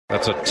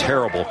That's a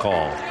terrible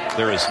call.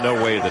 There is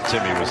no way that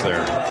Timmy was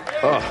there.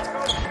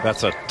 Ugh,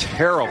 that's a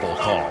terrible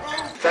call.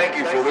 Thank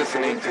you for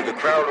listening to the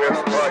Crown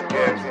Refs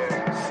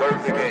Podcast.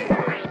 Serve the game.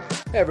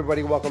 Hey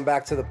everybody, welcome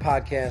back to the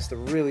podcast.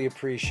 I really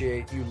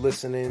appreciate you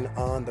listening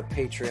on the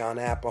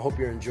Patreon app. I hope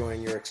you're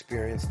enjoying your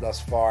experience thus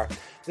far.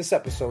 This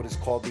episode is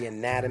called The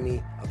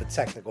Anatomy of a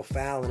Technical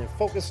Foul, and it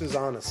focuses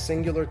on a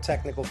singular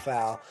technical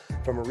foul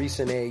from a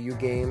recent AAU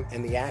game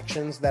and the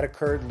actions that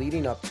occurred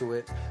leading up to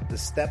it, the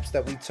steps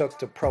that we took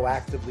to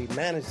proactively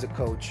manage the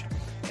coach,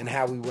 and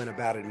how we went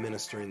about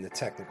administering the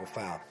technical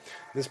foul.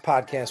 This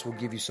podcast will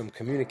give you some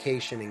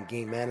communication and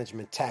game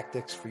management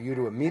tactics for you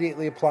to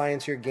immediately apply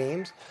into your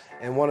games.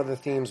 And one of the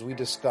themes we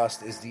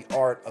discussed is the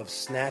art of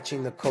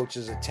snatching the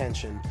coach's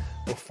attention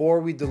before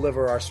we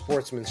deliver our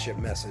sportsmanship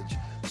message,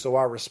 so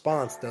our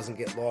response doesn't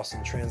get lost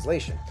in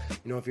translation.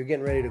 You know, if you're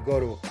getting ready to go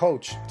to a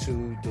coach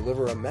to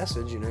deliver a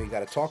message, you know, you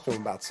got to talk to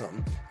them about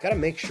something. You got to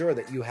make sure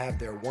that you have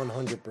their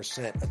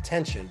 100%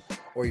 attention,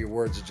 or your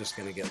words are just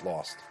going to get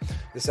lost.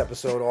 This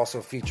episode also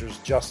features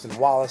Justin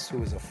Wallace,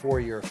 who is a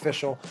 4-year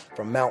official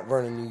from Mount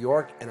Vernon, New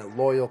York, and a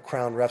loyal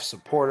Crown Ref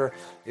supporter.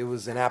 It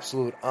was an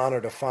absolute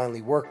honor to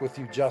finally work with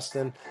you,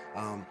 Justin.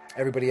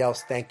 Everybody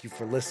else, thank you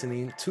for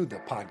listening to the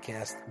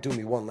podcast. Do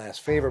me one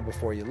last favor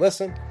before you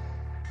listen.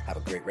 Have a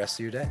great rest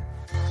of your day.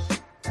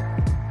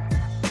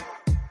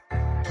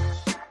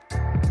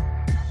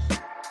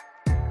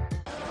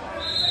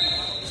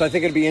 So I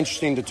think it'd be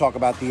interesting to talk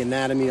about the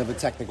anatomy of a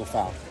technical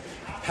foul.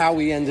 How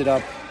we ended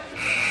up,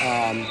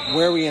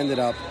 where we ended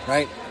up,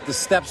 right? The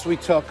steps we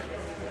took,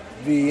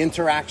 the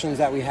interactions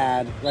that we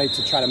had, right,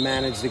 to try to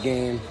manage the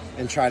game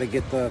and try to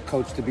get the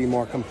coach to be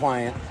more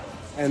compliant.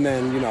 And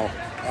then, you know,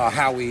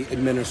 how we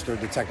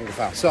administered the technical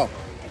foul. So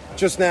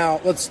just now,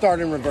 let's start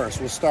in reverse.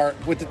 We'll start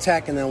with the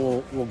tech and then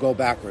we'll go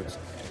backwards.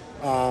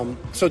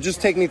 So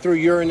just take me through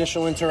your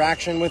initial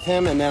interaction with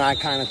him, and then I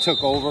kind of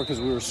took over because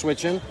we were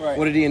switching. Right.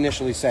 What did he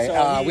initially say?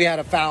 So we had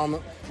a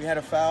foul. We had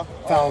a foul.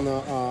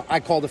 I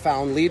called the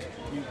foul and lead.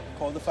 You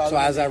called the foul. So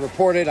as I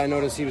reported, I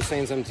noticed he was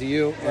saying something to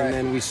you, and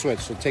then we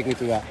switched. So take me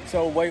through that.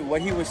 So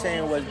what he was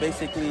saying was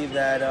basically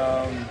that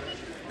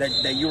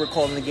that you were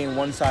calling the game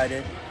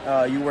one-sided.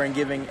 You weren't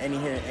giving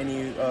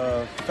any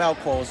foul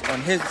calls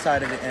on his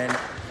side of the end,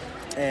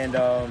 and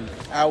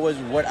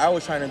what I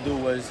was trying to do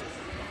was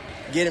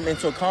get him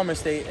into a calmer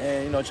state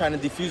and, you know, trying to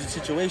defuse the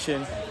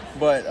situation,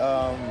 but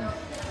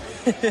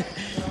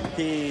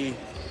he.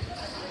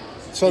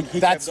 So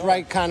that's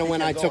right, kind of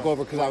when I took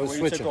over because I was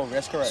switching.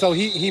 That's correct. So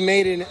he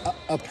made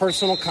a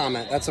personal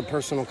comment. That's a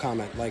personal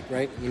comment, like,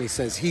 right? When he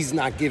says he's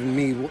not giving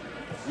me.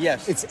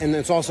 Yes.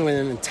 It's also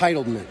an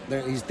entitlement.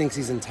 He thinks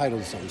he's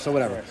entitled to something. So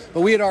whatever. Right.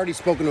 But we had already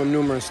spoken to him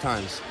numerous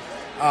times.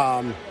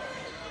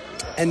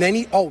 And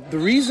then the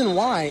reason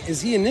why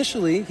is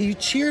he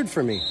cheered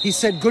for me. He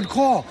said, "Good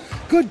call.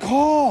 Good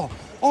call.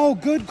 Oh,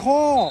 good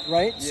call."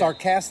 Right? Yeah.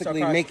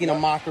 Sarcastically making a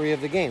mockery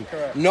of the game.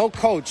 Correct. No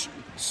coach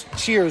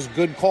cheers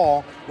good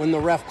call when the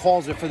ref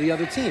calls it for the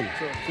other team.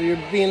 Sure. So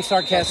you're being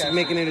sarcastic,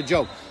 making it a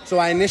joke. So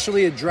I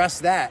initially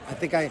addressed that. I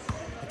think I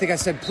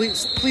said,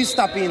 please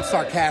stop being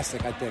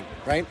sarcastic, I think,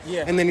 right?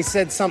 Yeah. And then he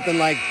said something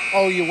like,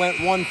 "Oh, you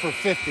went 1 for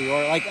 50,"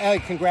 or like, "Hey,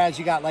 congrats,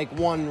 you got like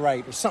 1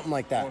 right," or something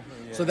like that.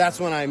 Yeah. So that's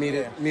when I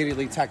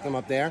immediately tacked him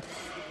up there.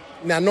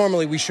 Now,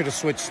 normally we should have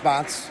switched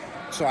spots,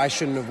 so I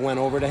shouldn't have went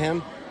over to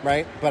him,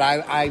 right? But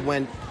I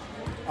went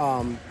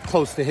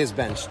close to his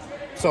bench.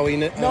 So he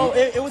it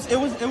was you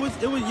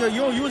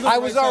was. I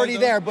was already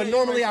there, but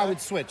normally I would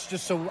switch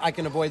just so I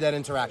can avoid that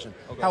interaction.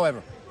 Okay.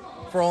 However,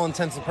 for all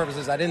intents and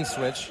purposes, I didn't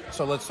switch.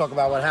 So let's talk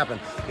about what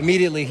happened.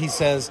 Immediately he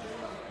says,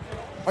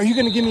 "Are you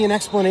going to give me an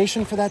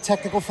explanation for that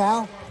technical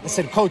foul?" I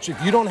said, "Coach, if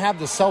you don't have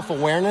the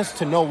self-awareness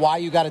to know why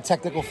you got a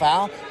technical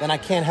foul, then I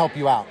can't help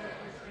you out."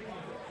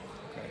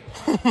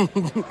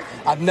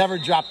 I've never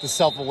dropped the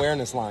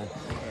self-awareness line.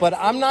 But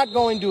I'm not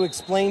going to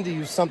explain to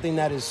you something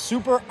that is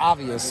super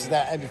obvious,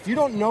 that if you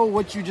don't know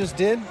what you just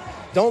did,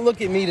 don't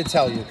look at me to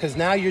tell you, because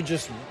now you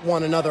just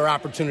want another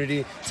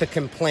opportunity to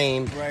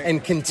complain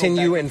and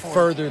continue and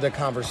further the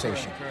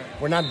conversation.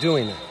 We're not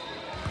doing it.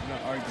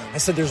 Not arguing. I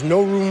said there's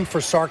no room for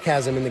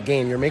sarcasm in the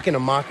game. You're making a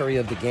mockery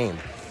of the game.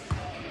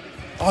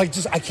 Oh, I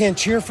can't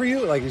cheer for you?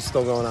 Like, he's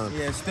still going on.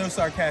 Yeah, it's still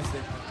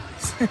sarcastic.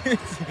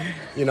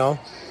 You know?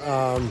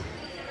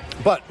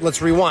 But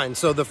let's rewind.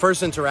 So the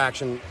first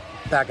interaction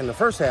back in the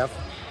first half,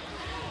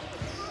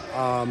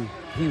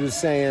 he was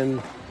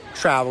saying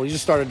travel. He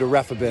just started to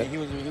ref a bit. Yeah, he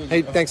was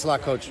hey, thanks a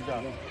lot, Coach.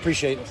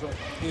 Appreciate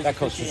it. That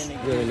coach was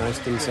really nice.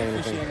 Didn't say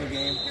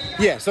anything.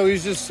 Yeah, so he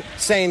was just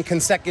saying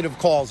consecutive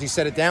calls. He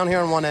said it down here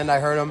on one end, I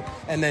heard him,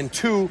 and then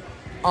 2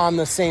 on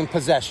the same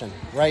possession,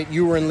 right?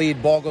 You were in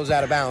lead, ball goes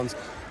out of bounds.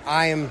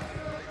 I am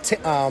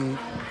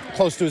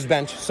close to his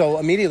bench, so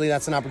immediately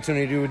that's an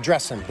opportunity to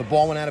address him. The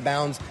ball went out of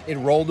bounds, it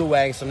rolled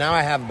away, so now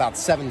I have about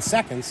 7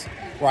 seconds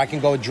where I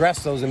can go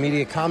address those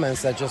immediate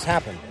comments that just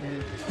happened.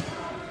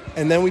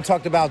 And then we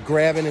talked about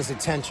grabbing his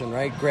attention,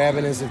 right?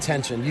 Grabbing his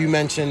attention. You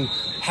mentioned,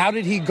 how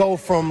did he go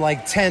from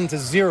like 10 to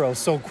 0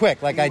 so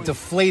quick? Like I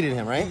deflated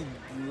him, right?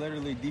 He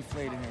literally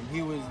deflated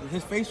him.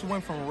 His face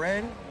went from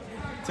red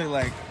to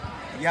like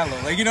yellow.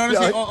 Like, you know what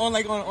I'm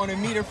saying? On a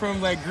meter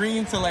from like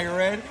green to like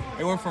red,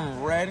 it went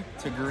from red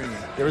to green. You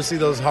ever see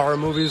those horror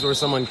movies where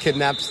someone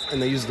kidnaps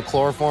and they use the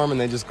chloroform and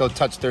they just go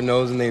touch their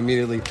nose and they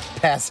immediately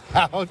pass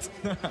out?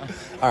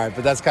 All right,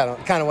 but that's kind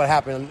of what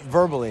happened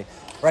verbally.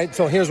 Right,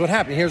 so here's what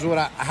happened. Here's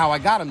how I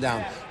got him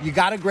down. You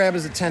got to grab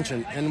his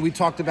attention, and we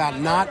talked about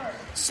not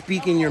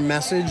speaking your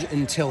message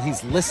until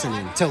he's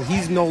listening, till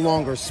he's no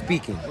longer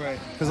speaking. Right.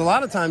 Because a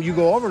lot of times you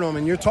go over to him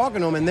and you're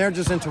talking to him, and they're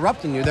just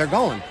interrupting you. They're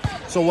going.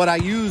 So what I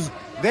use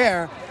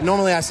there,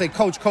 normally I say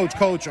coach, coach,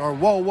 coach, or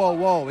whoa, whoa,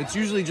 whoa. It's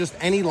usually just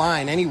any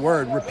line, any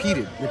word,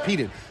 repeated.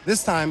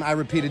 This time I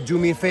repeated, do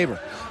me a favor.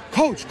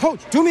 Coach,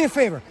 do me a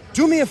favor.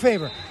 Do me a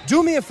favor.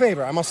 Do me a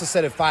favor. I must have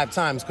said it 5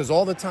 times because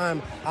all the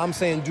time I'm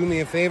saying do me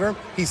a favor,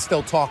 he's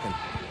still talking.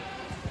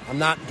 I'm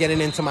not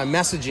getting into my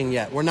messaging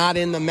yet. We're not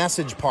in the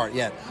message part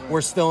yet.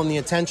 We're still in the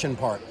attention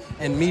part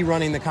and me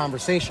running the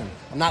conversation.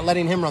 I'm not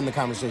letting him run the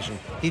conversation.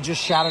 He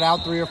just shouted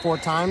out 3 or 4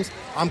 times.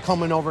 I'm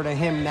coming over to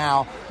him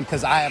now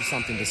because I have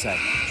something to say.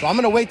 So I'm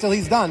going to wait till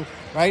he's done,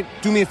 right?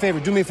 Do me a favor.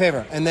 Do me a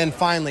favor. And then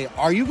finally,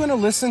 are you going to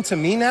listen to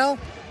me now?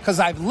 Because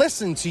I've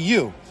listened to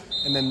you.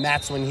 And then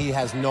that's when he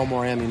has no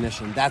more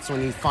ammunition. That's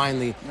when he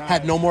finally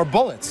had no more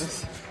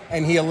bullets.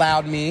 And he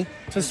allowed me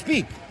to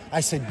speak.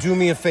 I said, do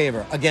me a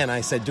favor. Again, I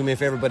said, do me a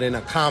favor, but in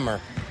a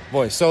calmer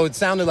voice. So it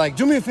sounded like,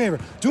 do me a favor,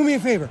 do me a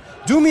favor,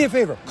 do me a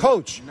favor.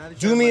 Coach,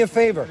 do me a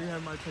favor.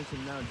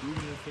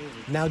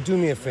 Now do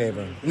me a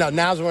favor. No,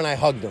 now's when I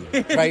hugged him,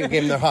 right?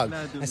 Gave him the hug.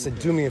 I said,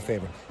 do me a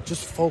favor.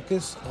 Just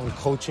focus on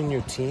coaching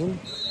your team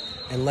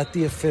and let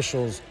the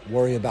officials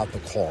worry about the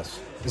calls.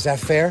 Is that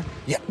fair?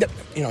 Yeah.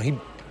 You know, he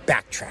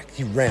backtracked.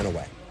 He ran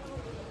away.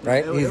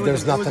 Right?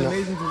 There's nothing else. It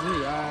was amazing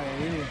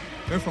to see.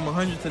 Went from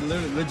 100 to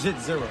legit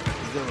zero.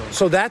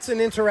 So that's an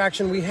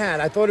interaction we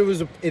had. I thought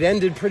it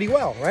ended pretty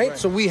well, right?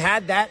 So we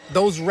had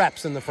those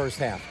reps in the first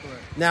half.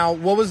 Right. Now,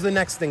 what was the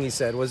next thing he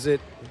said? Did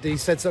he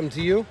said something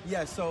to you?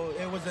 Yeah, so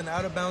it was an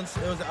out of bounds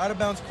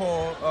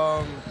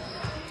call.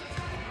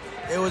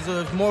 It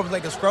was more of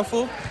like a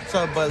scruffle,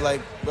 but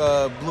like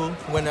blue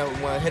when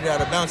I hit it out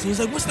of bounds. And he's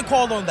like, "What's the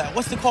call on that?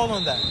 What's the call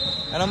on that?"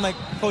 And I'm like,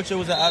 "Coach, it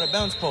was an out of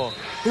bounds call."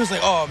 He was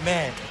like, "Oh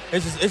man,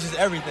 it's just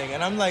everything."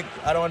 And I'm like,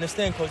 "I don't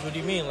understand, Coach. What do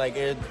you mean? Like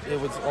it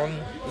was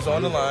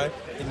on the line.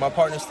 My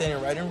partner's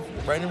standing right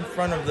in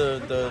front of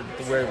the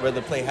where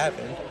the play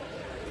happened.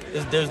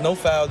 There's no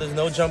foul. There's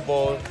no jump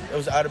ball. It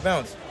was out of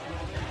bounds."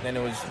 And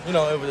it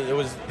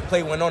was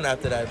play went on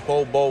after that.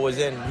 Ball was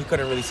in. He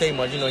couldn't really say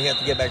much. He had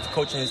to get back to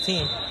coaching his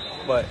team.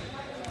 But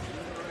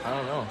I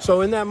don't know.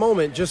 So in that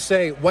moment, just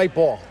say, white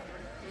ball.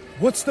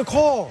 What's the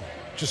call?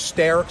 Just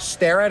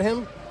stare at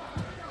him.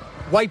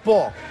 White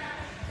ball.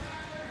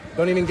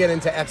 Don't even get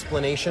into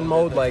explanation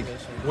mode. Like,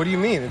 what do you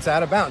mean? It's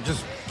out of bounds.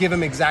 Just give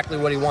him exactly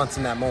what he wants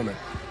in that moment.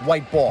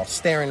 White ball,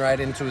 staring right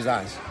into his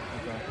eyes.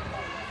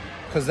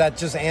 Because that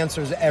just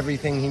answers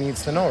everything he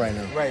needs to know right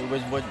now. Right,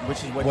 which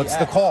is what What's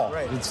the call?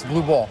 Right. It's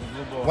blue ball.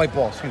 White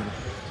ball, excuse me.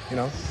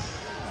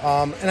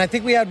 And I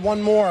think we had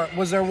one more.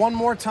 Was there one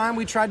more time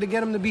we tried to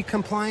get him to be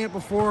compliant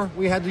before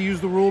we had to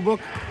use the rule book?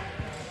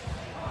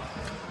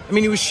 I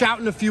mean, he was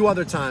shouting a few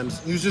other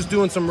times. He was just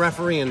doing some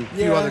refereeing a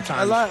few other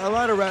times. A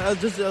lot of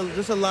just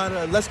a lot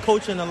of less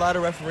coaching, a lot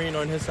of refereeing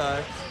on his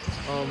side.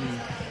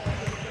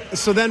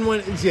 So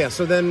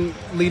then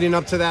leading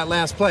up to that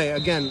last play,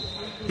 again,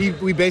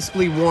 we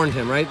basically warned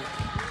him, right?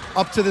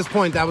 Up to this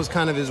point, that was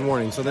kind of his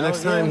warning. So the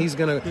next time he's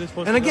going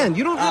to... And again,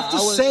 you don't have to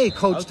say,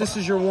 Coach, this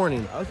is your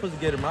warning. I was supposed to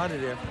get him out of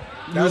there.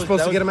 You were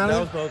supposed to get him out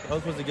of there? I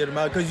was supposed to get him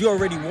out because you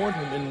already warned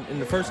him in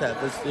the first half.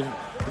 If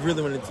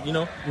really when it's,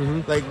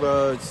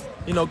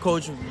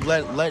 Coach,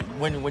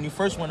 when you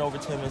first went over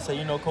to him and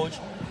said, Coach,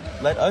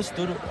 let us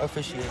do the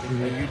officiating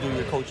and you do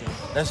your coaching.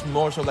 That's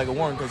more so like a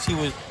warning because he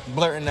was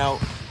blurting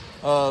out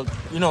he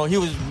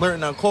was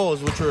blurting out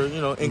calls which were,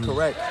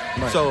 incorrect.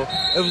 Right. So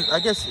it was. I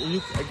guess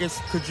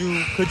could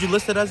you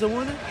list it as a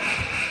warning?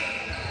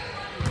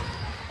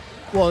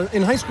 Well,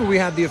 in high school we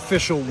had the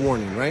official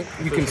warning, right?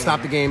 You can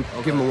stop the game,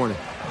 give him a warning.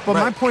 But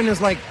my point is,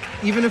 like,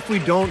 even if we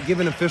don't give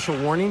an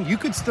official warning, you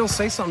could still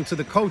say something to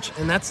the coach,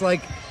 and that's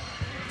like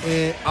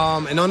an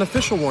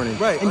unofficial warning.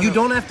 Right. And you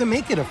don't have to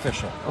make it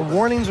official. The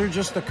warnings are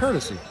just a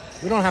courtesy.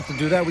 We don't have to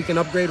do that. We can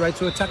upgrade right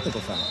to a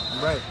technical foul.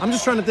 Right. I'm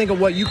just trying to think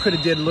of what you could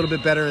have did a little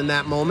bit better in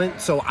that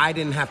moment, so I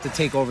didn't have to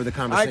take over the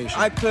conversation.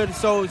 I could.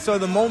 So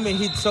the moment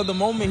he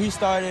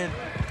started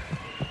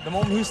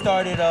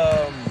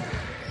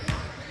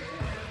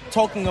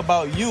talking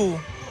about you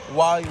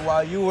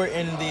while you were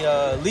in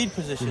the lead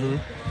position,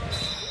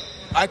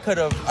 I could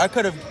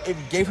have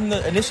gave him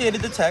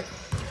initiated the tech.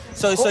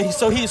 So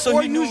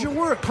he knew. Use your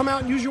word. Come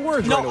out and use your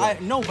words. No,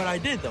 right away. but I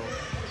did though.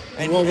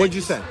 And, well, what'd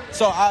you say?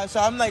 So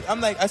I'm like,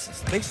 I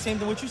say the same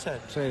thing what you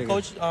said. Say it again.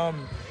 Coach,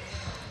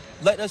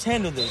 let us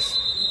handle this.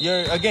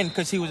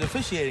 Because he was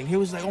officiating. He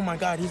was like, oh my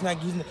God,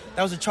 that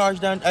was a charge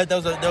down. That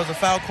was a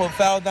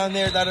foul down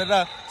there. Da da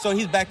da. So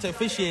he's back to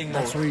officiating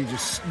mode. That's where you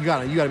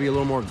gotta be a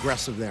little more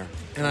aggressive there.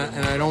 And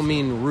I don't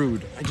mean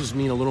rude. I just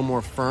mean a little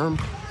more firm,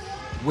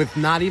 with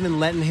not even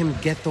letting him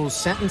get those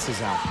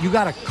sentences out. You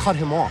gotta cut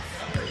him off.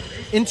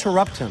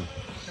 interrupt him.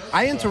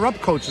 I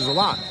interrupt coaches a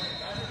lot.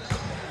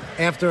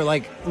 After,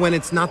 like, when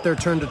it's not their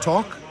turn to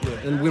talk,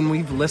 and when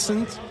we've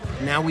listened,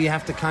 now we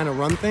have to kind of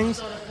run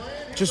things.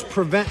 Just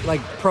prevent,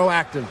 like,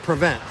 proactive,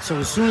 prevent. So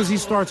as soon as he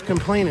starts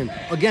complaining,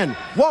 again,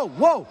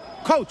 whoa,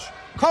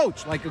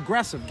 coach, like,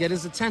 aggressive, get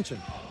his attention.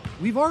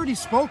 We've already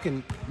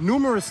spoken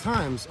numerous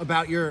times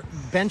about your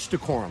bench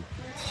decorum,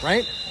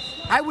 right?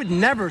 I would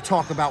never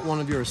talk about one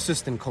of your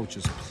assistant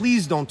coaches.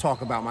 Please don't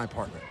talk about my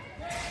partner.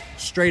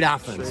 Straight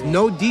offense.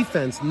 No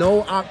defense.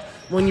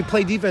 When you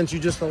play defense, you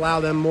just allow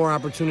them more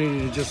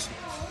opportunity to just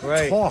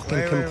talk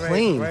and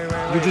complain.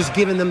 You're just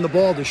giving them the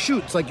ball to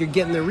shoot. It's like you're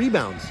getting their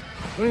rebounds.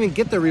 You don't even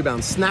get their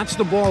rebounds. Snatch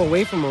the ball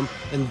away from them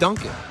and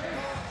dunk it.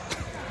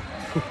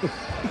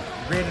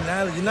 Great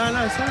analogy. No,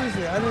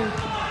 seriously.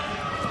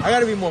 I got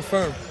to be more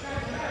firm.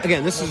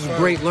 Again, this is a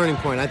great learning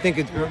point. I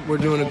think we're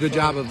doing a good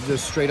job of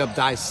just straight up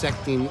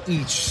dissecting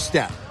each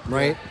step,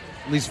 right?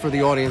 Yeah. At least for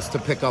the audience to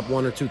pick up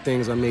one or two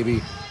things on maybe,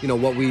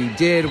 what we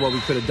did, what we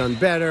could have done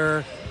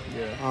better.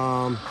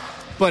 Yeah.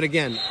 But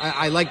again,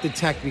 I like the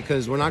tech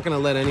because we're not going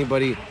to let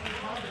anybody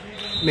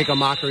make a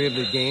mockery of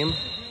the game.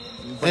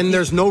 And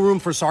there's no room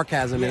for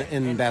sarcasm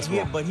in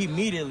basketball. But he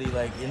immediately,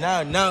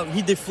 now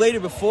he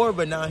deflated before,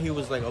 but now he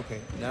was like, okay,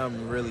 now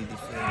I'm really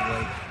deflated.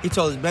 Like, he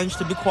told his bench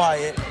to be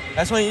quiet.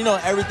 That's when,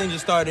 everything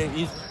just started.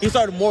 He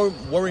started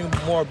worrying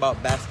more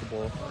about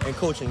basketball and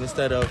coaching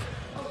instead of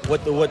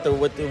what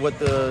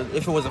the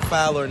if it was a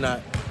foul or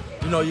not.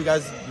 You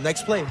guys,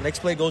 next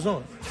play goes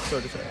on.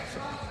 Sort of thing. So.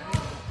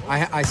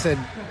 I said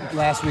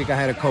last week I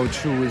had a coach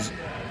who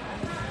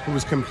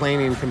was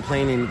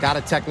complaining, got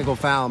a technical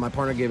foul. My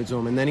partner gave it to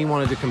him, and then he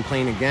wanted to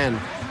complain again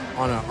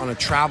on a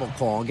travel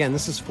call. Again,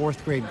 this is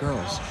fourth grade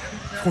girls.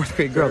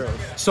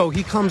 So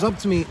he comes up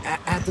to me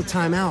at the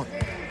timeout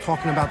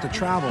talking about the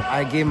travel.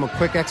 I gave him a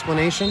quick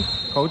explanation.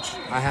 Coach,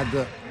 I had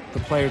the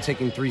player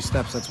taking 3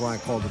 steps. That's why I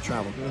called the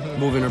travel,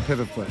 moving her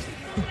pivot foot.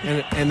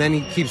 And then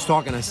he keeps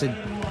talking. I said,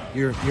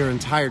 your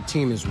entire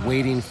team is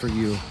waiting for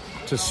you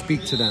to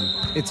speak to them.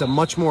 It's a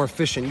much more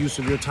efficient use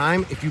of your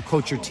time if you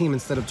coach your team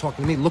instead of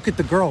talking to me. Look at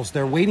the girls.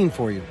 They're waiting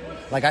for you.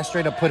 Like, I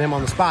straight up put him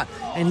on the spot,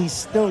 and he's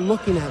still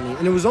looking at me.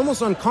 And it was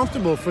almost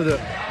uncomfortable for the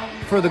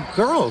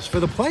girls, for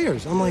the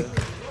players. I'm like,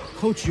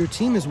 Coach, your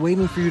team is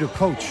waiting for you to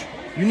coach.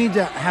 You need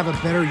to have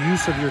a better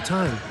use of your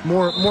time,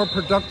 more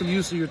productive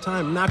use of your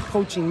time, not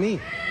coaching me,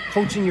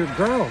 coaching your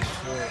girls.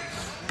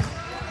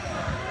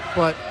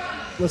 But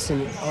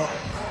listen,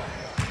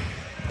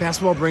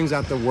 basketball brings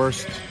out the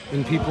worst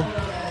in people.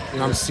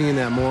 And I'm seeing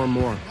that more and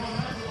more.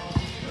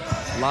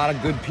 A lot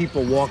of good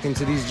people walk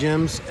into these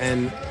gyms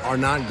and are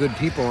not good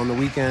people on the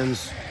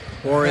weekends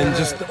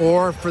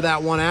or for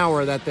that 1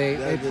 hour that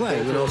they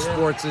play.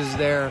 Sports is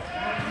their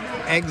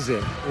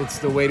exit. It's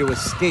the way to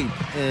escape.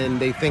 And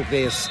they think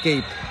they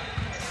escape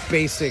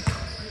basic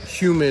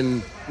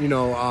human,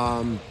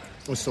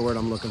 what's the word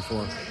I'm looking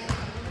for?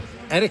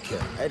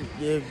 Etiquette.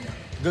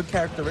 Good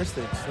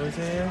characteristics. You know what I'm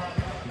saying?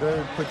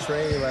 Good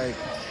portray,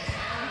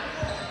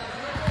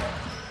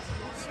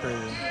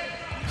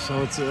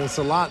 So it's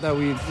a lot that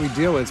we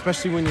deal with,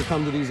 especially when you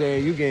come to these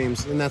AAU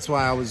games, and that's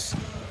why I was,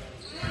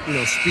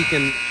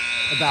 speaking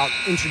about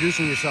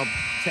introducing yourself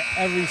to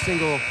every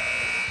single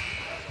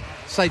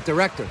site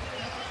director.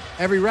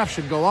 Every ref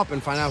should go up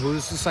and find out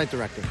who's the site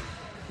director.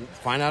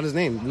 Find out his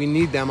name. We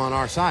need them on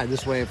our side.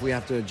 This way, if we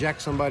have to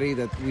eject somebody,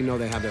 that we know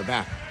they have their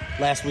back.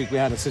 Last week we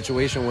had a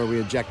situation where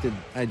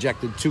I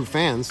ejected 2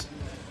 fans,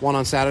 one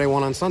on Saturday,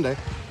 one on Sunday,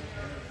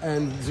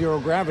 and Zero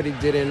Gravity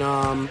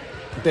didn't.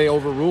 They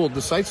overruled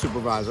the site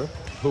supervisor,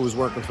 who was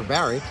working for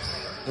Barry,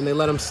 and they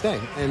let him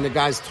stay. And the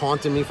guy's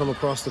taunting me from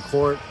across the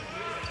court.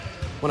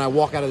 When I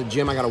walk out of the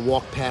gym, I got to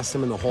walk past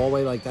him in the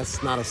hallway. Like,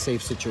 that's not a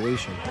safe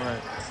situation.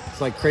 Right.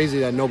 It's like crazy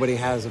that nobody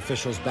has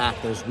officials back.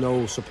 There's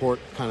no support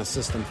kind of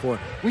system for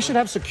it. We should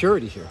have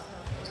security here.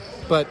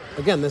 But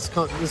again, this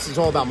is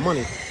all about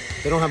money.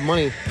 They don't have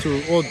money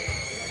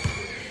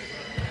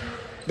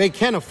they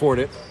can afford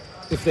it.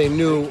 If they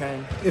knew,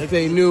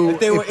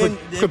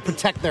 it could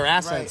protect their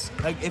assets.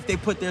 Right. Like, if they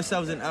put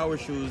themselves in our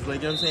shoes,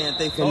 like, you know what I'm saying? If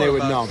they then they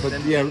would know. But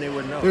then they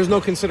would know. There's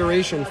no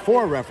consideration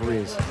for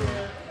referees.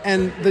 Yeah.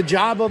 And the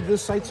job of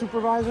this site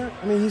supervisor,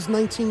 he's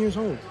 19 years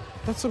old.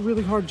 That's a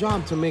really hard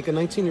job to make a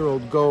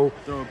 19-year-old go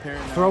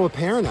throw a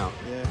parent out.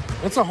 Yeah.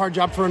 That's a hard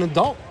job for an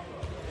adult.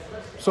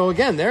 So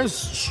again, there's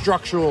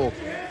structural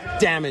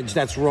damage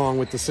that's wrong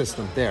with the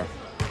system there.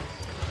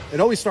 It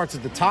always starts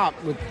at the top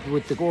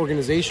with the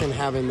organization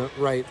having the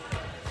right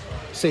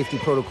safety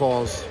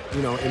protocols,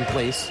 in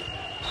place.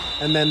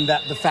 And then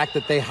the fact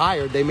that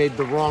they made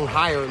the wrong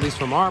hire, at least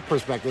from our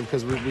perspective,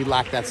 because we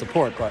lack that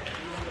support. But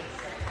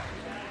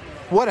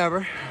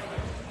whatever.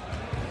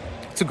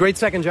 It's a great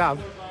second job.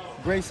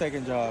 Great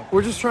second job.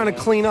 We're just trying to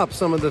clean up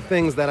some of the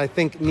things that I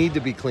think need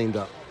to be cleaned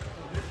up.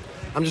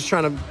 I'm just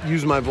trying to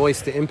use my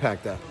voice to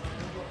impact that.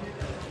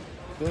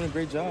 Doing a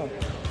great job.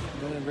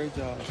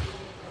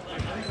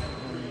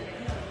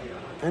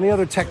 Any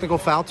other technical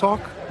foul talk?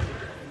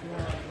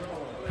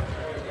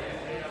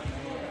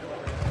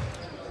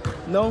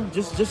 No,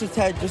 just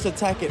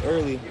attack it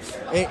early.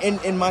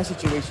 In my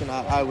situation,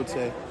 I would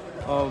say,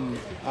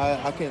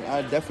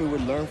 I definitely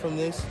would learn from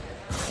this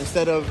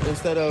instead of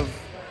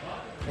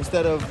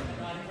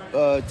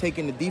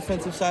taking the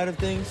defensive side of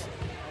things.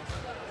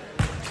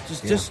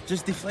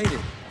 Just deflate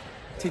it.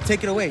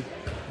 Take it away.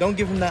 Don't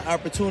give him that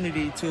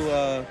opportunity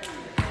to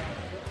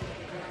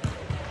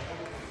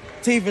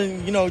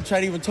even try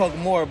to even talk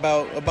more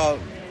about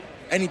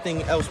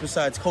anything else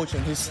besides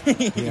coaching his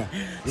team.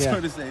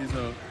 So to say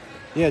so.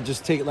 Yeah,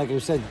 just take it, like you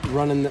said,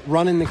 run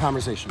in the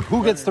conversation.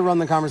 Who gets to run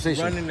the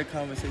conversation? Running the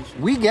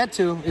conversation. We get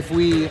to if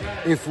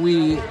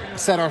we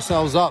set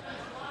ourselves up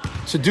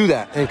to do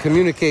that and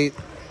communicate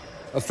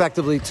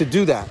effectively to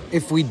do that.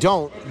 If we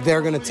don't,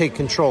 they're going to take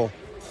control.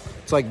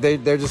 It's like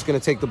they're just going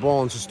to take the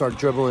ball and just start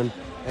dribbling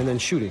and then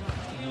shooting.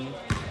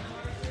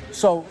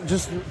 So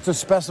just to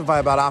specify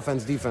about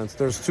offense, defense,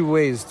 there's two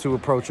ways to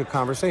approach a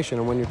conversation.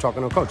 And when you're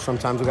talking to a coach,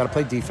 sometimes we got to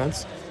play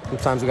defense.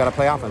 Sometimes we got to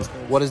play offense.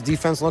 What does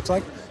defense look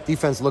like?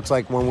 Defense looks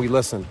like when we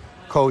listen.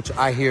 Coach,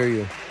 I hear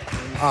you.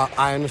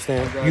 I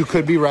understand. You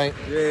could be right.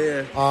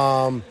 Yeah.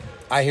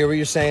 I hear what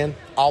you're saying.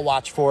 I'll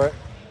watch for it.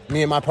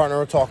 Me and my partner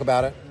will talk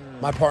about it.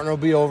 My partner will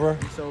be over.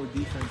 So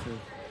defensive.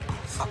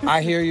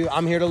 I hear you.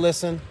 I'm here to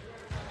listen.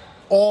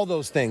 All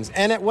those things.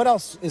 And what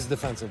else is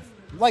defensive?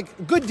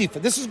 Like good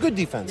defense. This is good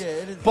defense. Yeah,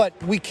 it is. But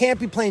we can't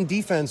be playing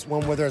defense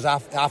where there's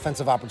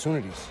offensive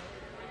opportunities,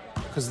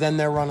 because then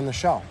they're running the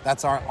show.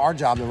 That's our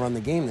job to run the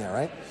game there,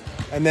 right?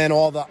 And then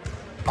all the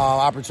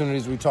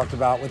opportunities we talked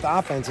about with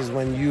offense is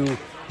when you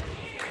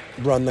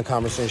run the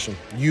conversation.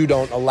 You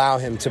don't allow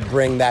him to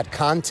bring that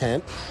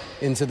content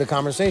into the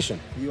conversation.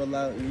 You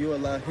allow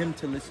him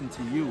to listen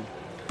to you.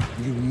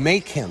 You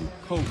make him.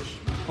 Coach.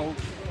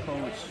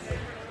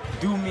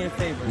 Do me a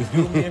favor.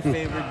 Do me a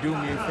favor.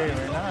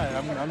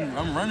 And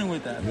I'm running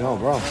with that. No,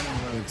 bro.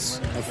 It's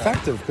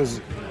effective because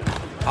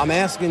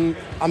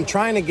I'm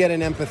trying to get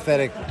an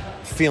empathetic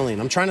feeling.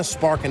 I'm trying to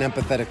spark an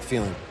empathetic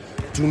feeling.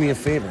 Do me a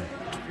favor.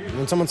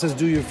 When someone says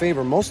do you a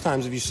favor, most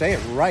times if you say it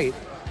right,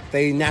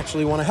 they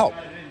naturally want to help.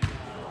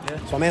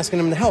 Yeah. So I'm asking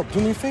them to help.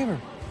 Do me a favor.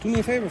 Do me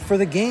a favor for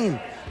the game,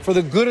 for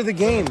the good of the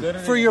game,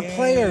 for your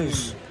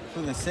players.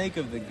 For the sake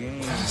of the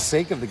game. For the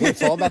sake of the game.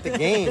 It's all about the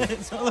game.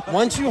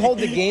 Once you hold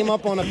the game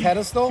up on a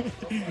pedestal,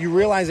 you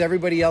realize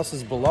everybody else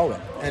is below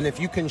it. And if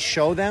you can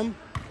show them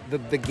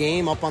the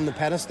game up on the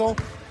pedestal,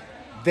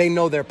 they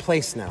know their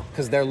place now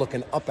because they're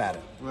looking up at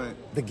it. Right.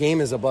 The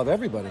game is above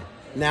everybody.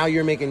 Now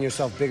you're making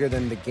yourself bigger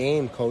than the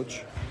game,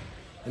 coach.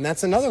 And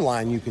that's another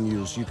line you can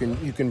use. You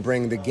can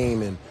bring the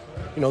game in.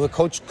 The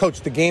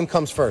coach, the game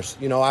comes first.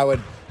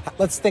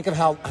 Let's think of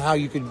how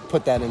you could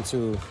put that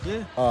into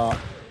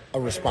a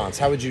response.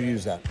 How would you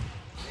use that?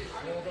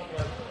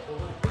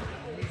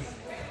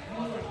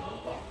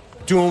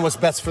 Doing what's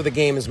best for the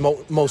game is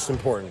most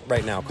important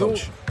right now,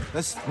 coach.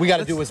 We got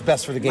to do what's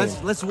best for the game.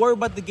 Let's worry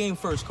about the game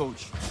first,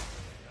 coach.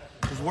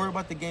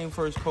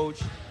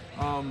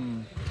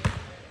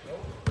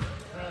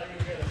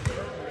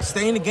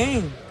 Stay in the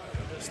game.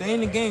 Stay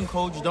in the game,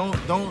 coach.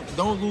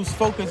 Don't lose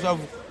focus of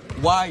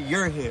why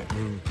you're here.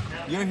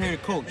 You're here to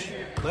coach.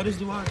 Let us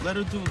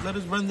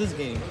run this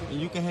game, and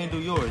you can handle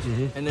yours.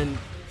 And then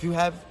if you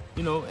have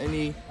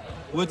any,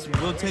 we'll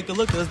take a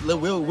look.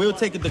 We'll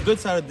take the good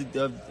side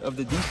of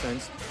the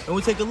defense, and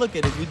we'll take a look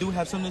at it. If we do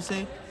have something to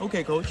say,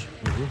 okay, coach,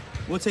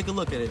 we'll take a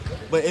look at it.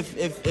 But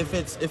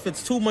if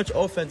it's too much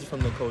offense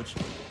from the coach,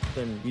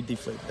 then we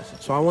deflate that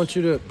situation. So I want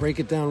you to break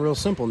it down real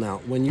simple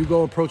now. When you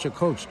go approach a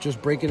coach, just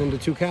break it into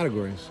two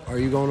categories. Are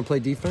you going to play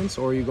defense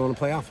or are you going to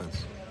play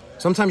offense?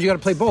 Sometimes you got to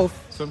play both.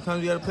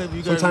 Sometimes you got to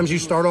play. Sometimes you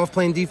start off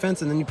playing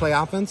defense and then you play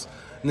offense,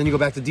 and then you go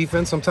back to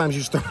defense. Sometimes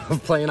you start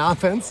off playing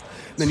offense,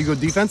 and then you go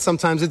defense.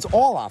 Sometimes it's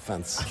all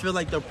offense. I feel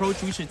like the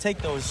approach we should take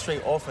though is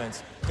straight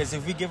offense. Because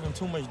if we give them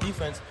too much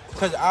defense,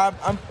 because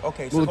I'm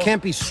okay. Well, it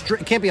can't be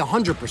straight. It can't be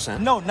 100%.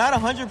 No, not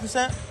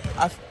 100%.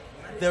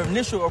 The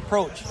initial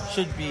approach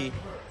should be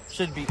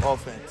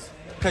offense.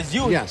 Because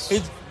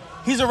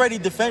he's already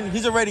defending.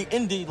 He's already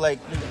in the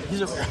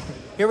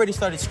he already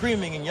started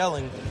screaming and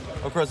yelling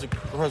across the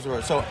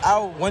road. So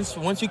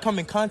once you come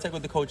in contact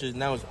with the coaches,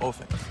 now it's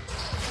offense.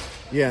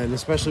 Yeah, and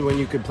especially when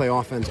you could play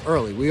offense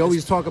early. We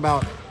always talk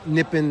about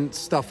nipping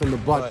stuff in the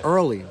butt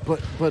early,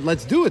 but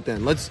let's do it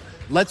then.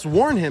 Let's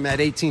warn him at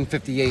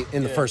 18:58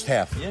 in the first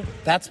half. Yeah.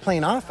 That's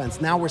playing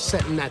offense. Now we're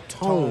setting that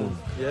tone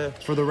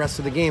for the rest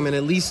of the game, and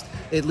at least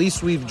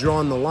we've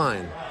drawn the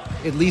line.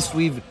 At least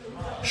we've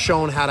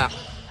shown how to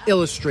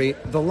illustrate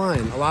the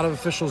line. A lot of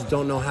officials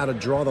don't know how to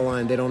draw the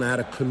line. They don't know how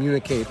to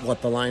communicate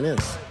what the line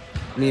is.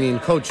 Meaning,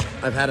 coach,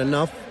 I've had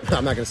enough.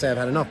 I'm not going to say I've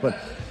had enough, but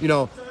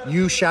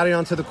you shouting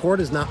onto the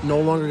court is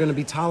no longer going to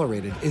be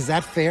tolerated. Is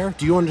that fair?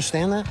 Do you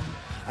understand that?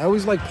 I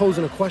always like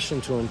posing a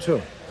question to them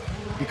too,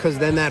 because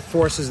then that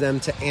forces them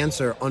to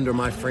answer under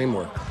my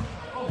framework.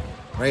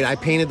 Right? I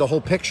painted the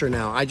whole picture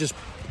now. I just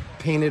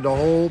painted a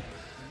whole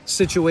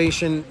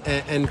situation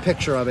and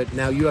picture of it.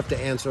 Now you have to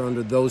answer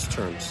under those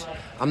terms.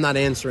 I'm not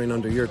answering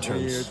under your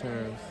terms.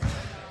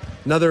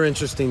 Another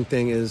interesting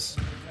thing is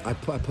I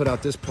put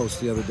out this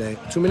post the other day.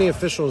 Too many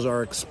officials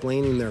are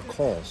explaining their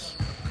calls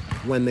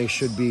when they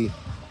should be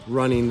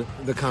running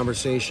the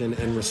conversation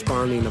and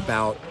responding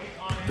about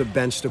the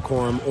bench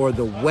decorum or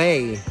the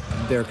way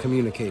they're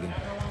communicating.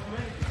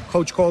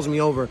 Coach calls me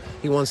over.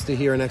 He wants to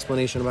hear an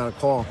explanation about a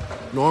call.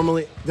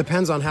 Normally,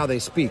 depends on how they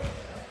speak.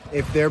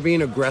 If they're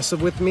being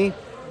aggressive with me,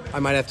 I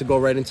might have to go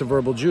right into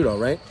verbal judo,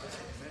 right?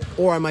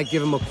 Or I might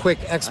give him a quick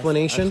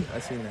explanation. I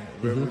seen that.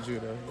 Verbal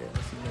judo. Yeah,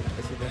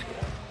 I seen that.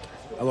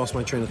 I lost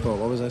my train of thought.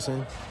 What was I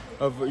saying?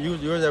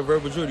 You were at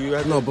verbal judo. You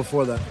had No,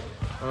 before that.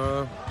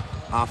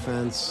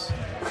 Offense.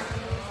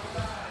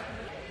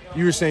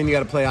 You were saying you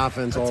got to play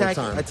offense all the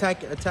time.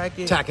 Attacking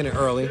it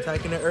early.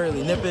 Attacking it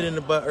early. Nip it in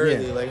the butt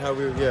early. Yeah. Like how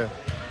we were, yeah.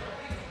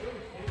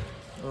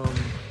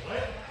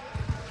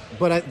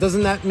 But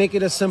doesn't that make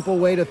it a simple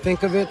way to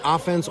think of it,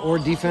 offense or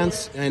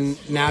defense? And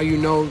now you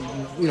know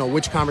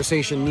which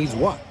conversation needs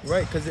what.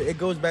 Right, because it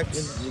goes back.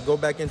 You go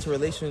back into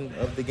relation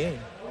of the game.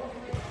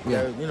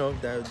 Yeah.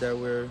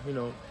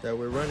 That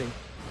we're running,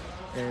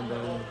 and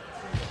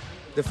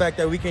the fact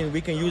that we can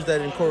use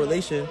that in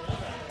correlation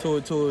to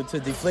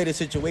deflate a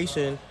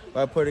situation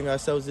by putting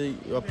ourselves in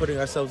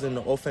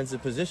the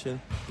offensive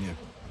position. Yeah.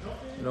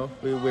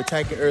 We're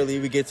attacking early.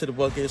 We get to the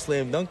bucket,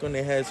 slam dunk on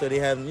their head, so they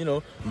have,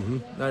 not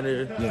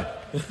their...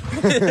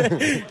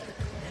 Yeah.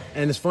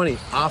 And it's funny,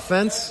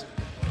 offense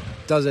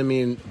doesn't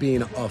mean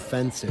being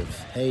offensive.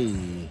 Hey,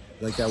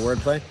 like that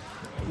wordplay?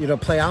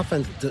 Play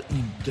offense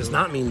does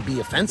not mean be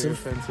offensive.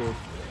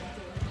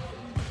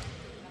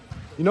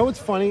 You know what's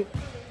funny?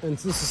 And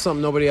this is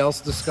something nobody else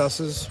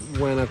discusses.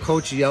 When a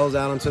coach yells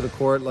out onto the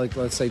court, like,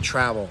 let's say,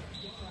 travel.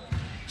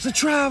 It's a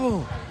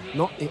travel!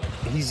 No,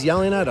 he's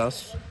yelling at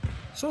us.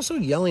 He's also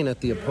yelling at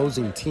the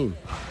opposing team.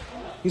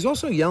 He's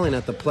also yelling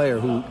at the player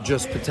who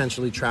just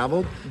potentially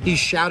traveled. He's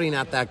shouting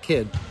at that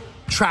kid,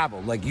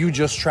 travel, like you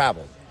just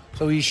traveled.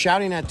 So he's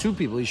shouting at two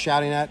people. He's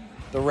shouting at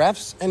the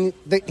refs, and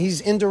he's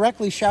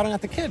indirectly shouting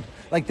at the kid.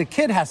 Like the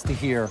kid has to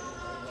hear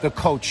the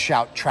coach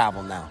shout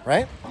travel now,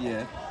 right?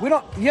 Yeah. We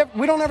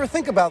don't ever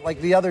think about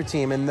like the other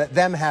team and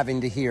them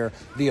having to hear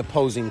the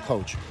opposing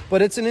coach.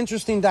 But it's an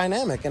interesting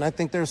dynamic, and I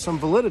think there's some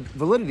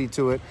validity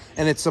to it,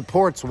 and it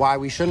supports why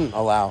we shouldn't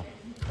allow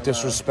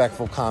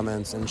disrespectful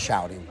comments and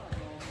shouting,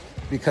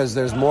 because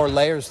there's more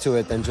layers to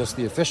it than just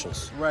the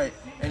officials. Right,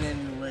 and then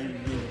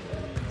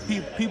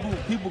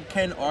people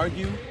can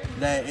argue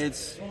that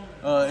it's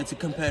a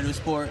competitive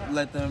sport.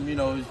 Let them,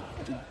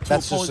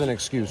 that's just an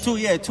excuse.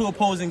 Two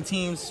opposing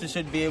teams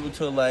should be able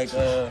to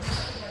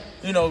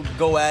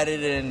go at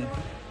it and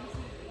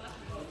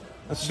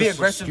be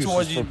aggressive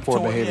towards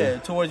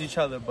each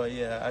other. But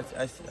yeah,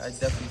 I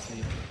definitely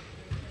see what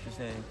you're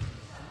saying.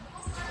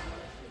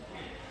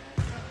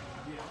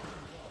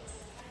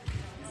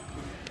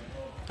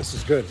 This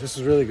is good. This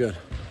is really good.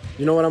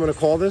 You know what I'm going to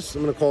call this?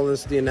 I'm going to call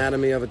this the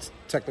anatomy of a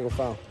technical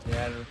foul.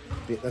 Yeah.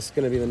 That's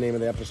going to be the name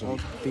of the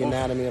episode. The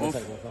anatomy of a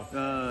technical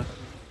foul.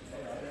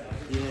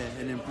 Yeah,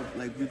 and then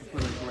we could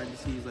put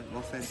parentheses like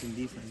offense and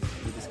defense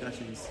the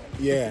discussions.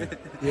 Yeah.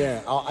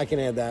 I can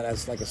add that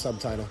as like a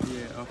subtitle.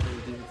 Yeah,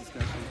 offense and defense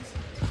discussions.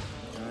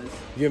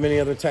 Do you have any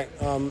other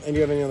and do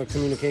you have any other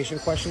communication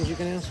questions you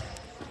can ask?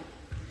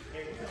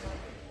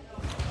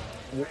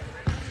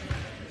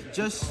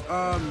 Just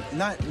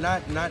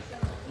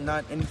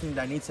not anything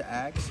that I need to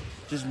ask.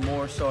 Just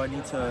more so I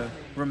need to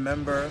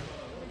remember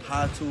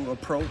how to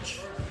approach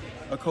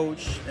a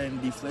coach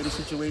and deflate a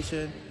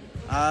situation.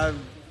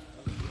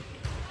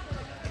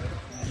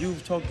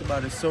 You've talked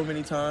about it so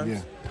many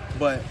times,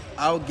 but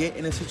I'll get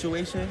in a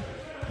situation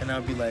and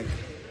I'll be like,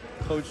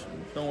 Coach,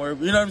 don't worry.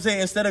 You know what I'm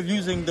saying? Instead of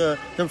using the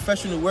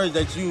professional words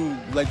that you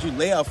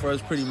lay out for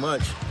us pretty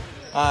much,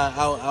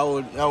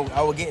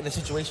 I would get in a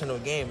situation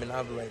of a game and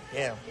I'll be like,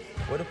 damn,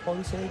 what did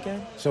Paulie say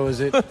again? So is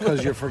it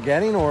because you're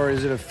forgetting, or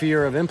is it a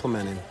fear of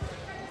implementing?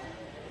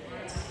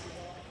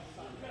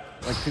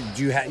 Like,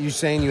 you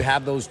saying you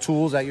have those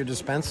tools at your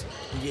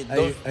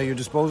at your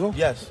disposal?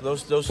 Yes,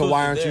 those. So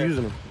why aren't you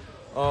using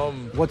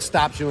them? What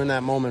stops you in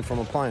that moment from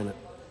applying it?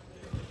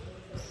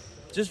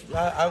 Just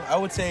I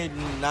would say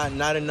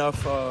not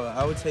enough.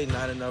 I would say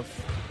not enough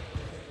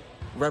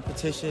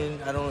repetition.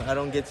 I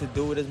don't get to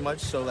do it as much.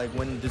 So like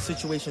when the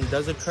situation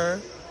does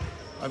occur,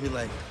 I'll be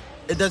like,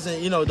 it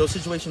doesn't. Those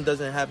situations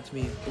doesn't happen to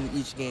me in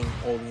each game,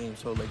 all game.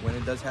 So like when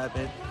it does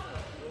happen,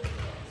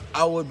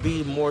 I would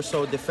be more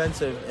so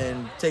defensive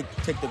and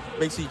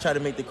basically try to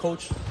make the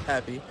coach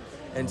happy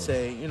and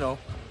say,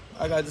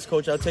 I got this,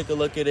 coach. I'll take a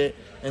look at it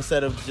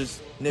instead of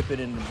just nip it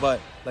in the butt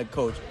like,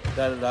 coach.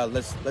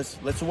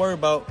 Let's worry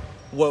about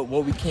what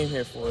we came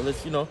here for.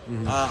 Let's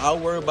I'll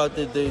worry about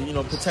the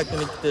protecting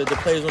the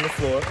players on the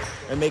floor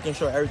and making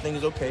sure everything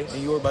is okay.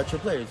 And you worry about your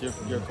players,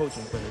 your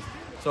coaching players.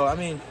 So I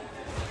mean,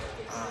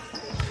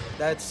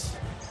 that's.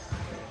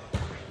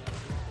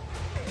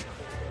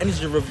 I need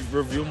to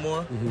review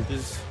more.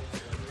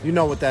 You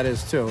know what that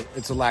is too.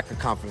 It's a lack of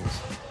confidence.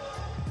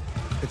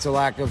 It's a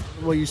lack of,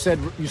 well, you said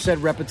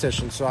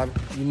repetition, so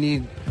you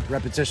need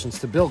repetitions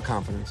to build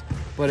confidence,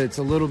 but it's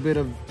a little bit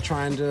of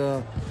trying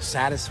to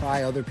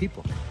satisfy other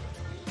people.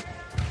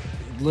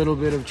 little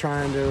bit of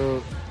trying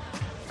to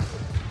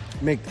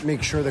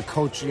make sure the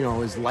coach,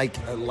 is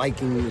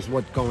liking is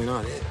what's going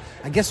on.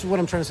 I guess what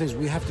I'm trying to say is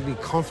we have to be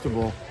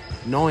comfortable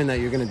knowing that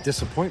you're going to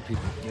disappoint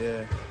people.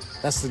 Yeah.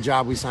 That's the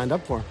job we signed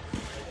up for.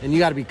 And you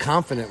got to be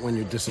confident when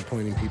you're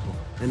disappointing people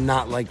and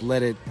not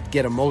let it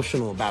get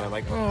emotional about it.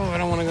 Like, oh, I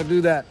don't want to go do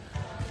that.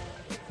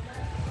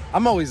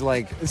 I'm always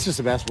like, it's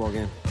just a basketball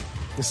game.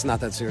 This is not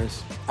that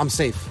serious. I'm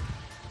safe.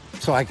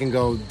 So I can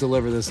go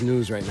deliver this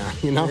news right now,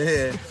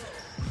 Yeah.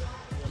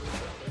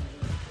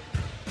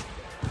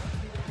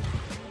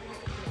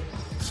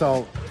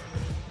 So,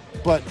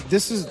 but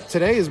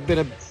today has been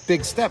a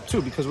big step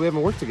too because we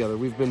haven't worked together.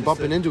 We've been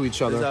bumping into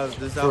each other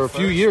for a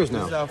few years now.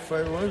 This is our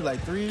first one, like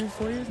 3 or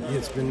 4 years now? Yeah,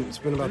 it's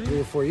been about 3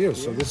 or 4 years.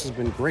 Yeah. So this has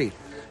been great.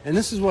 And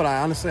this is what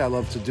I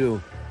love to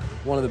do.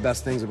 One of the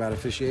best things about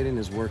officiating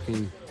is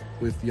working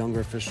with younger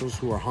officials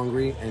who are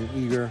hungry and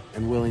eager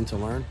and willing to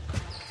learn.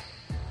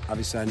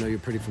 Obviously, I know you're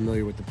pretty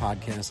familiar with the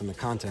podcast and the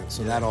content,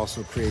 so that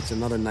also creates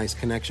another nice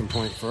connection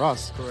point for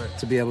us. Correct.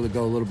 To be able to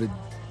go a little bit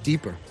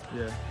deeper.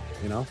 Yeah.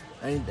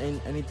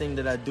 Anything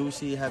that I do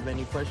see, have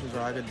any questions,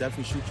 or I could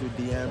definitely shoot you a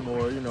DM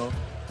or,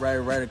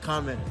 write a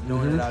comment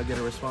knowing that I'll get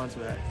a response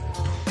back.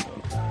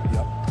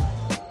 Yep.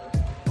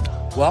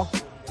 Well,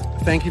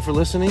 thank you for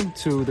listening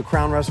to the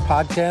Crown Refs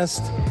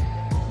podcast,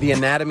 The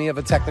Anatomy of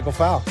a Technical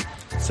Foul.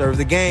 Serve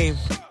the game.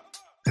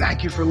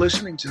 Thank you for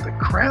listening to the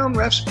Crown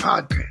Refs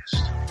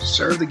podcast.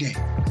 Serve the game.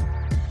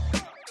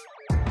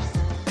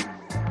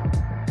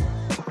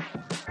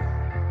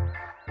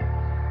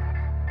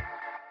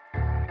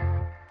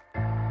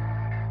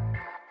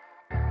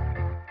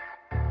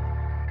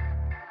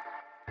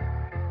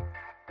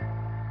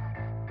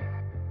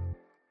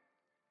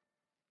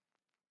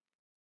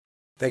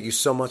 Thank you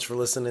so much for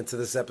listening to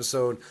this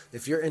episode.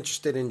 If you're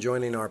interested in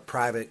joining our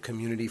private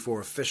community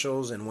for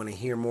officials and want to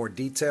hear more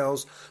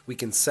details, we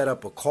can set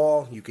up a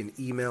call. You can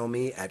email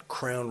me at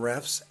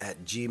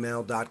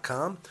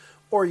crownrefs@gmail.com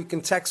or you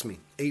can text me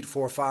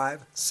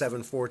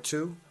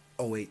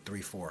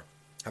 845-742-0834.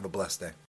 Have a blessed day.